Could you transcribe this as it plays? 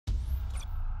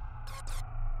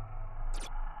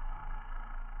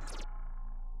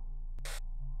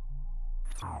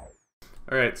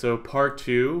Alright, so part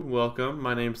 2, welcome.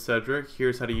 My name's Cedric.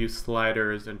 Here's how to use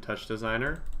sliders in Touch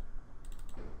Designer.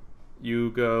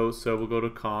 We'll go to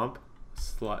comp,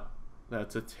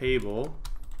 that's a table.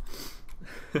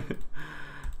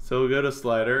 So we'll go to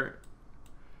slider,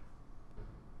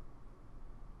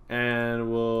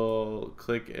 and we'll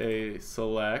click a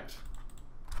select.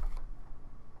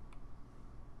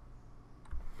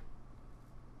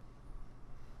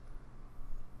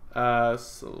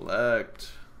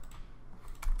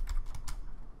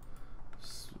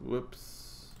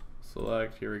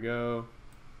 Select, here we go.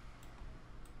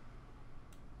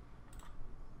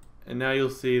 And now you'll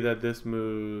see that this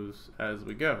moves as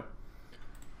we go.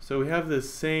 So we have the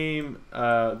same,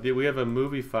 we have a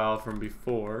movie file from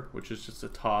before, which is just a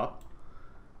top.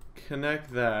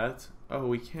 Connect that. Oh,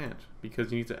 we can't,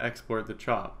 because you need to export the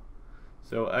chop.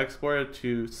 So export it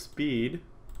to speed.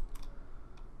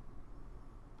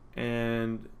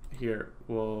 And here,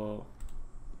 we'll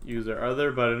use our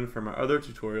other button from our other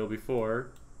tutorial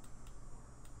before.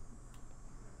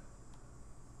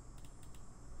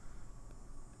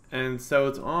 And so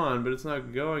it's on, but it's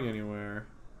not going anywhere.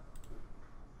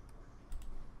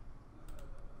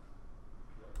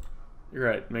 You're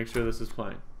right, make sure this is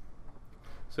playing.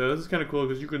 So this is kind of cool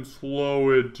because you can slow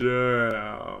it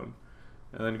down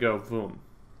and then go boom.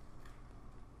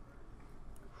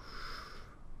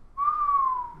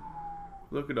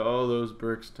 Look at all those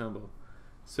bricks tumble.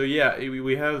 So yeah,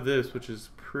 we have this, which is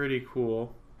pretty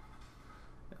cool.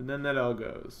 And then that all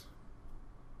goes.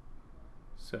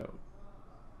 So.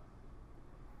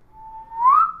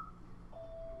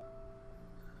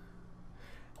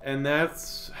 And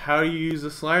that's how you use a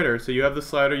slider. So you have the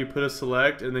slider, you put a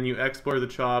select, and then you export the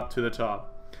chop to the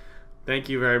top. Thank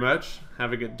you very much.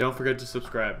 Have a good, don't forget to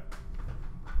subscribe.